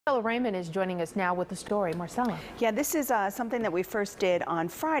Marcella Raymond is joining us now with the story. Marcella. Yeah, this is something that we first did on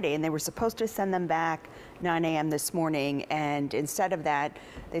Friday, and they were supposed to send them back 9 a.m. this morning, and instead of that,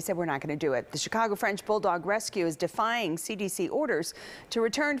 they said we're not going to do it. The Chicago French Bulldog Rescue is defying CDC orders to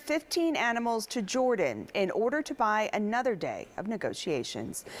return 15 animals to Jordan in order to buy another day of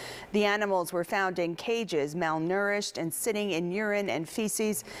negotiations. The animals were found in cages, malnourished and sitting in urine and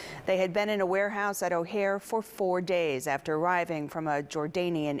feces. They had been in a warehouse at O'Hare for 4 days after arriving from a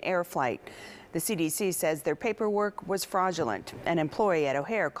Jordanian air flight. The CDC says their paperwork was fraudulent. An employee at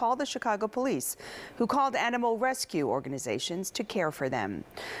O'Hare called the Chicago police, who called animal rescue organizations to care for them.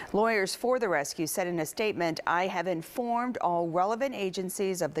 Lawyers for the rescue said in a statement, "I have informed all relevant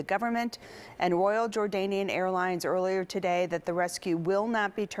agencies of the government and Royal Jordanian Airlines earlier today that the rescue will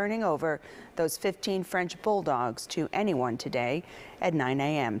not be turning over those 15 French bulldogs to anyone today at 9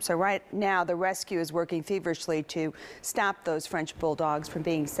 a.m. So right now, the rescue is working feverishly to stop those French bulldogs from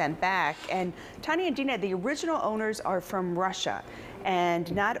being sent back. And Tanya and Dina, the original owners are from Russia.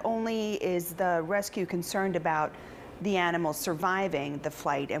 And not only is the rescue concerned about the animals surviving the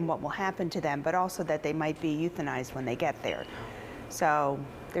flight and what will happen to them, but also that they might be euthanized when they get there. So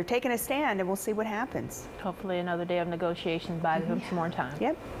they're taking a stand, and we'll see what happens. Hopefully another day of negotiations buys them some more time.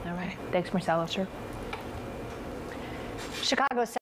 Yep. All right. Thanks, Marcella. Sure. Chicago